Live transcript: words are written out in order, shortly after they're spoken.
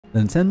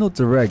Nintendo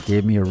Direct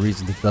gave me a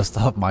reason to dust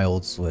off my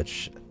old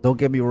Switch. Don't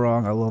get me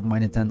wrong, I love my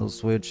Nintendo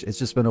Switch. It's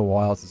just been a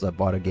while since I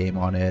bought a game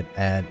on it,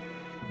 and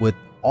with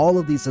all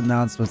of these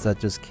announcements that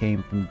just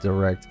came from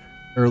Direct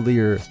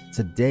earlier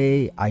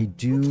today, I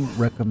do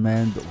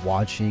recommend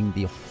watching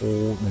the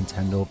whole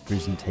Nintendo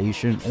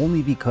presentation,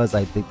 only because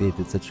I think they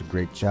did such a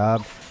great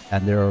job,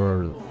 and there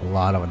are a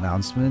lot of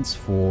announcements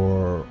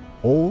for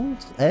old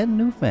and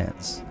new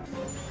fans.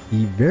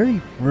 The very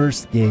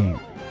first game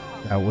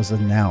that was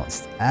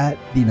announced at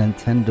the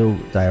Nintendo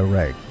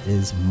Direct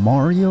is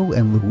Mario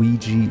and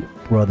Luigi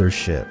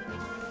Brothership.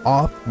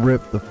 Off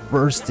rip, the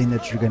first thing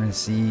that you're gonna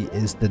see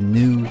is the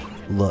new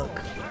look.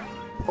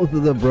 Both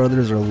of the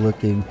brothers are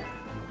looking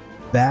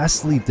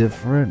vastly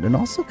different and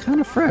also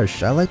kind of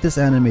fresh. I like this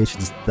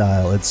animation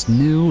style. It's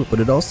new, but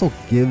it also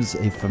gives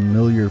a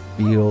familiar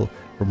feel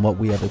from what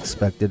we have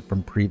expected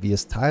from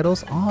previous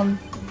titles on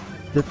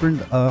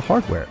different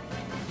hardware.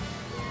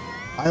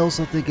 I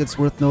also think it's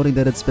worth noting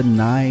that it's been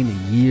 9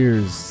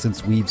 years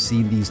since we've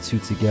seen these two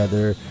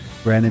together.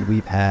 Granted,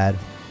 we've had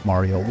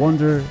Mario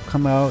Wonder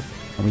come out,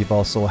 and we've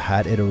also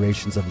had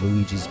iterations of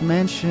Luigi's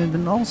Mansion,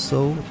 and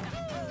also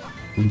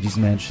Luigi's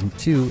Mansion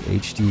 2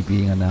 HD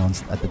being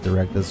announced at the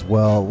Direct as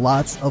well.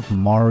 Lots of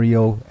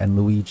Mario and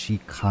Luigi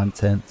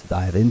content to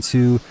dive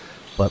into,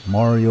 but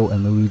Mario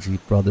and Luigi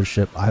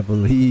Brothership, I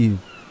believe,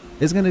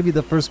 is going to be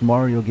the first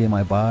Mario game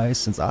I buy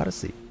since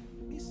Odyssey.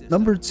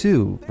 Number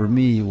 2 for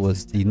me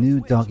was the new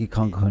Donkey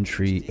Kong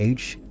Country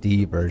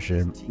HD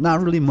version.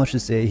 Not really much to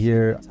say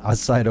here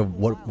outside of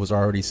what was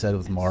already said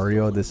with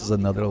Mario. This is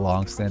another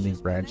long-standing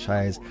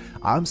franchise.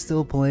 I'm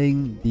still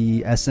playing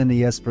the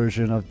SNES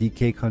version of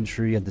DK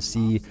Country, and to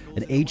see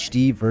an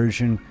HD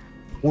version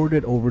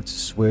ported over to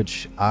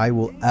Switch, I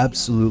will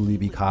absolutely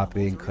be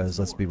copying, because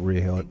let's be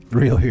real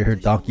here,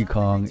 Donkey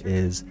Kong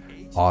is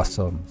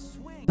awesome.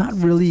 Not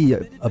really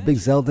a big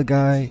Zelda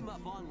guy,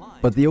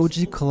 but the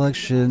OG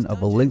collection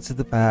of A Link to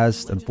the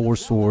Past and Four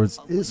Swords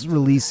is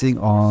releasing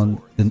on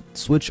the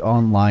Switch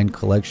Online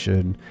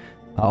collection,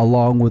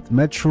 along with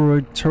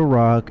Metroid,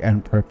 Turok,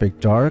 and Perfect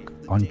Dark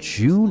on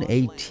June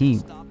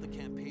 18th.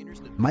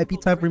 Might be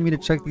time for me to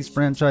check these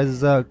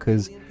franchises out,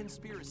 because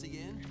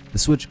the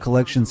Switch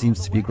collection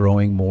seems to be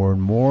growing more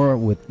and more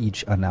with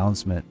each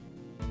announcement.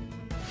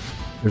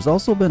 There's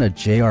also been a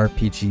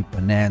JRPG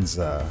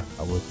bonanza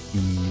with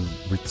the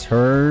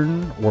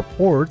return or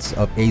ports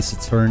of Ace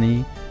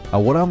Attorney.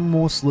 What I'm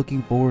most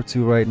looking forward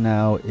to right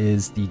now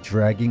is the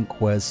Dragon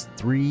Quest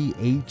III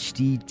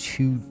HD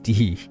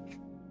 2D.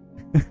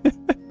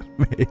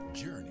 Man,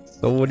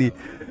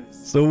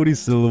 so many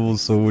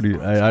syllables,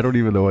 I don't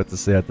even know what to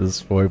say at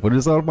this point, but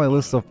it's on my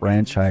list of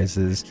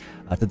franchises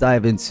to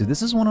dive into.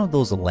 This is one of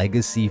those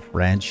legacy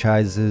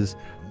franchises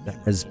that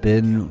has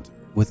been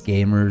with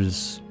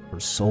gamers for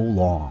so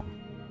long,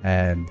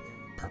 and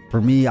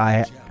for me,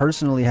 I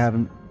personally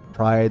haven't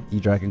tried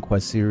the Dragon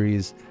Quest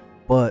series,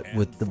 but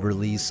with the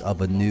release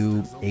of a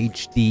new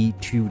HD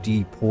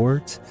 2D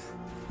port,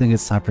 I think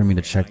it's time for me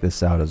to check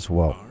this out as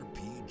well.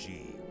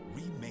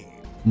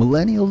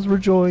 Millennials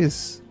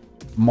rejoice!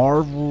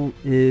 Marvel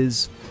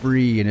is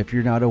free, and if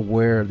you're not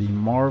aware, the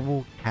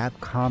Marvel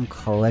Capcom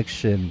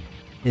collection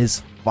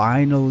is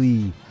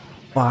finally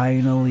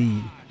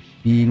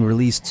being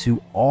released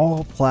to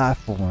all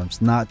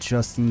platforms, not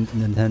just in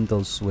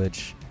Nintendo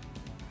Switch.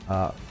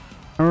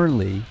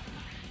 Currently,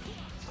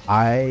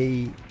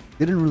 I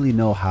didn't really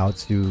know how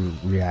to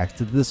react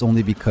to this,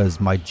 only because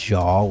my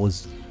jaw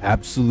was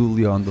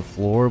absolutely on the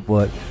floor,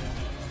 but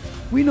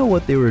we know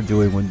what they were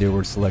doing when they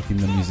were selecting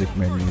the music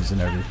menus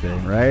and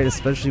everything, right?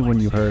 Especially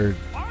when you heard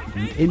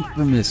the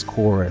infamous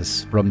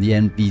chorus from the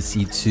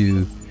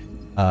NBC2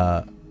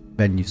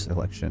 menu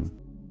selection.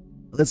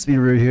 Let's be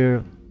real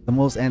here, the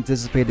most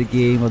anticipated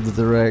game of the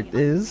Direct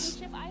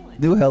is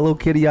new Hello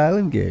Kitty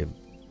Island game.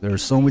 There are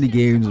so many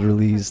games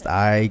released,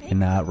 I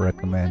cannot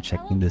recommend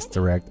checking this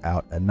Direct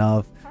out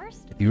enough.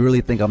 If you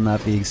really think I'm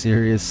not being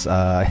serious,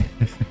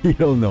 you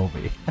don't know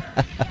me.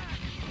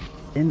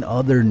 In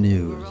other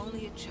news,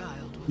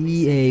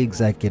 EA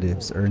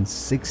executives earned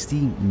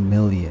 $60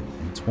 million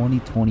in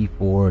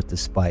 2024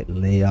 despite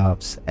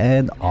layoffs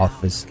and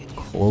office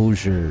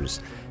closures.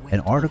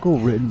 An article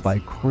written by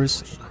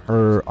Chris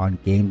Kerr on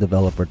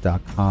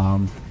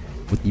GameDeveloper.com,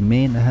 with the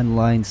main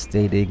headline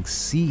stating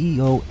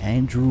CEO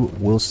Andrew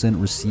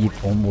Wilson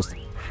received almost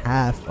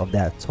half of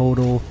that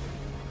total,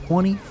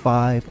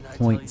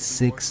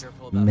 $25.6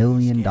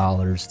 million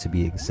to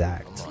be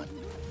exact.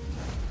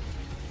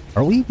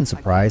 Are we even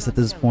surprised at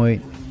this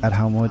point at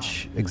how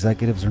much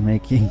executives are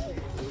making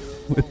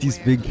with these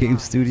big game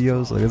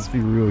studios? Like, let's be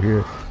real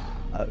here.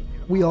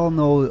 We all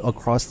know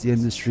across the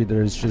industry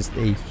there's just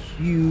a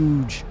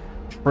huge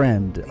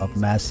trend of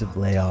massive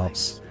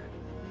layoffs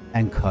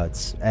and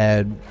cuts,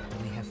 and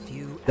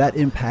that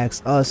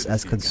impacts us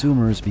as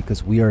consumers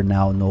because we are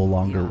now no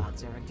longer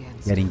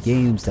getting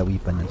games that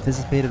we've been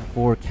anticipated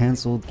for,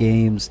 canceled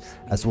games,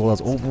 as well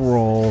as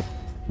overall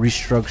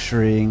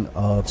restructuring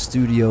of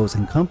studios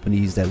and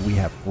companies that we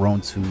have grown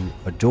to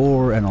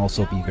adore and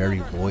also be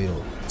very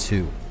loyal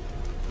to.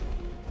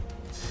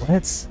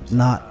 let's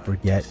not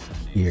forget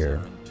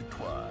here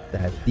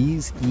that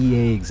these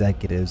EA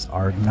executives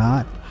are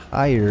not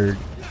hired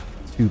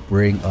to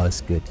bring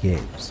us good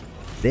games.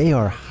 They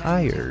are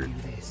hired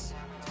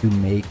to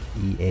make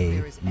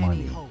EA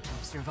money.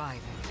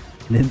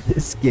 And in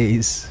this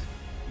case,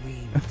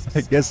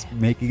 I guess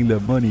making the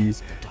money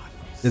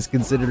is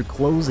considered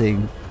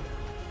closing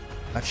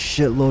a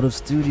shitload of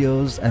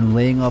studios and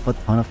laying off a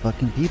ton of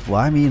fucking people.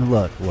 I mean,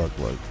 look.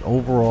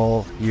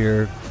 Overall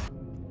here,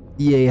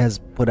 EA has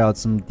put out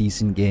some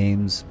decent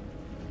games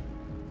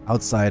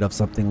outside of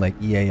something like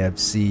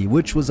EAFC,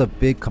 which was a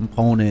big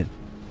component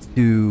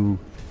to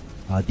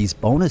these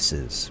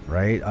bonuses,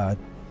 right?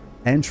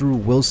 Andrew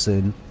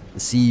Wilson, the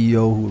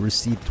CEO who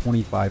received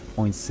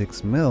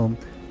 25.6 mil,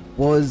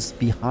 was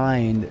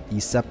behind the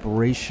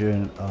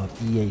separation of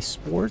EA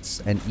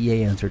Sports and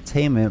EA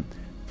Entertainment,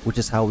 which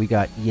is how we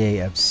got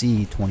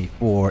EAFC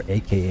 24,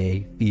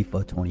 aka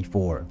FIFA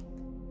 24.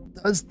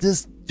 Does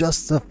this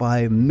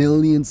justify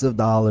millions of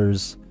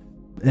dollars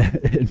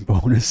in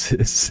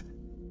bonuses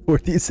for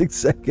these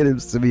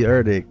executives to be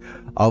earning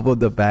off of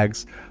the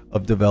backs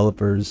of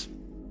developers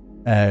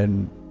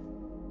and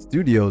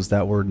studios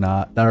that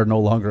are no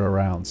longer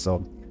around?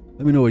 So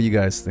let me know what you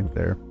guys think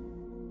there.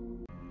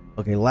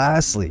 Okay,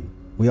 lastly,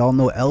 we all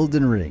know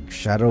Elden Ring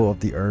Shadow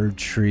of the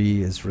Erdtree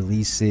is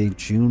releasing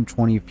June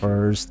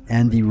 21st,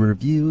 and the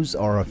reviews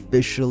are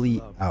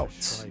officially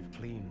out.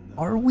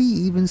 Are we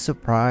even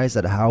surprised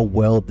at how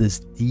well this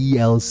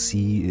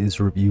DLC is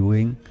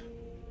reviewing?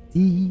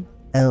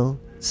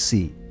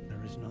 DLC.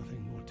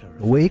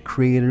 The way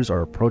creators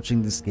are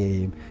approaching this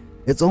game,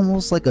 it's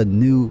almost like a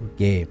new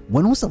game.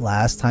 When was the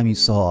last time you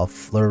saw a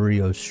flurry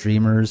of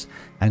streamers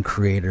and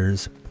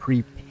creators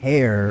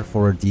prepare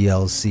for a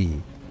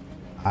DLC?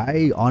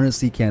 I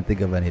honestly can't think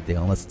of anything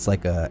unless it's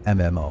like a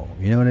MMO,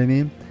 you know what I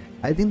mean?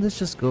 I think this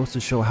just goes to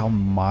show how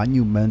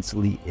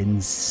monumentally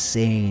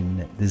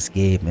insane this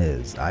game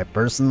is.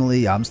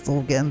 I'm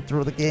still getting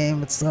through the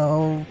game,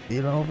 so,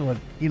 you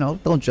know,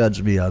 don't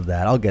judge me on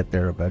that. I'll get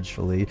there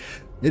eventually.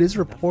 It is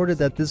reported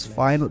that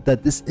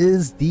this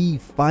is the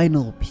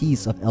final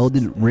piece of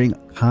Elden Ring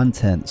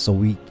content, so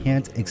we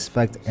can't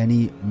expect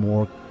any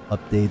more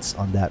updates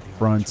on that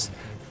front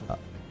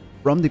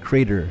from the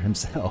creator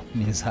himself,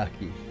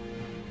 Miyazaki.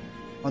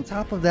 On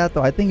top of that,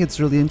 though, I think it's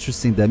really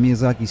interesting that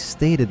Miyazaki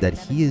stated that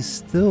he is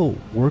still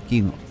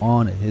working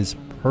on his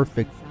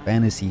perfect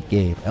fantasy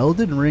game.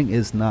 Elden Ring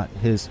is not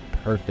his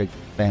perfect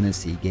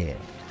fantasy game.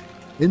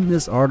 In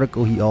this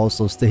article, he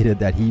also stated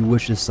that he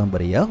wishes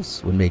somebody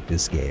else would make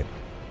this game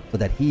so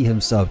that he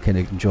himself can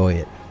enjoy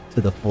it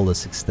to the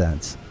fullest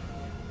extent.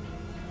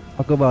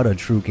 Talk about a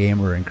true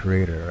gamer and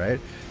creator, right?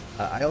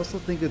 I also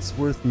think it's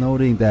worth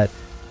noting that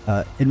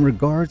in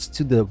regards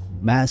to the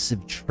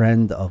massive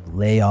trend of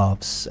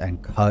layoffs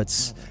and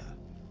cuts,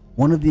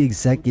 one of the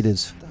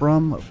executives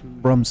from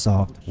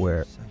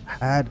FromSoftware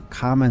had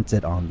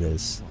commented on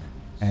this,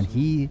 and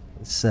he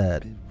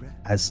said,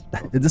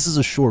 this is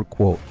a short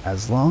quote,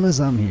 "As long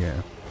as I'm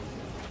here,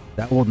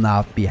 that will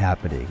not be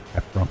happening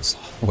at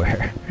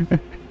FromSoftware."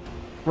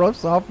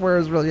 FromSoftware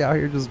is really out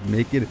here just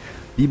making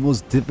the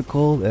most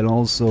difficult and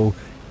also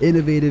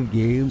innovative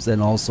games, and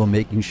also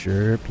making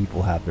sure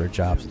people have their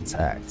jobs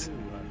intact.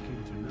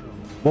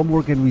 What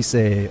more can we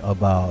say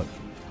about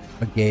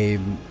a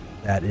game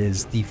that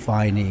is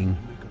defining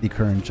the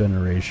current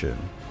generation?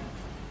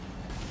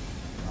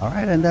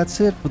 Alright, and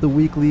that's it for the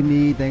weekly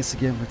Mead. Thanks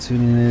again for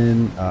tuning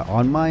in.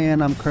 On my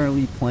end, I'm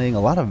currently playing a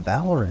lot of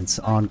Valorant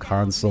on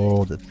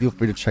console. Feel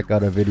free to check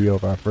out a video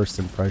of our first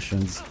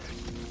impressions.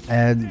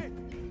 And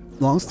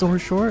long story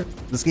short,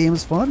 this game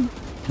is fun,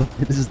 but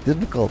it is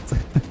difficult.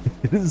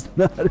 It is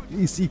not an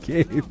easy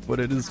game, but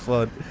it is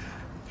fun.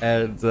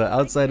 And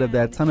outside of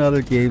that, ton of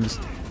other games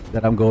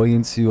that I'm going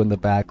into in the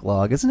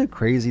backlog. Isn't it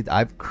crazy?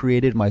 I've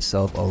created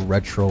myself a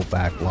retro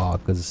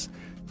backlog because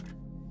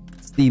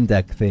Steam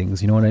Deck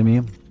things, you know what I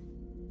mean?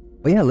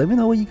 But yeah, let me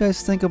know what you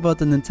guys think about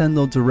the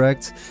Nintendo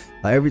Direct,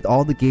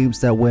 all the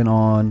games that went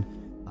on,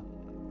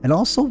 and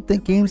also the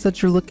games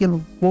that you're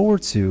looking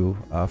forward to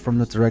from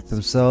the Direct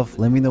himself.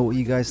 Let me know what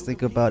you guys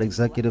think about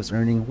executives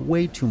earning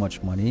way too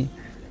much money.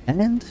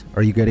 And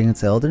are you getting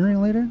into Elden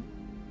Ring later?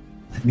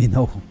 Let me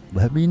know.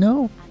 Let me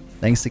know.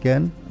 Thanks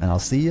again, and I'll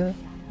see you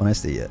when I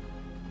see you.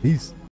 Peace.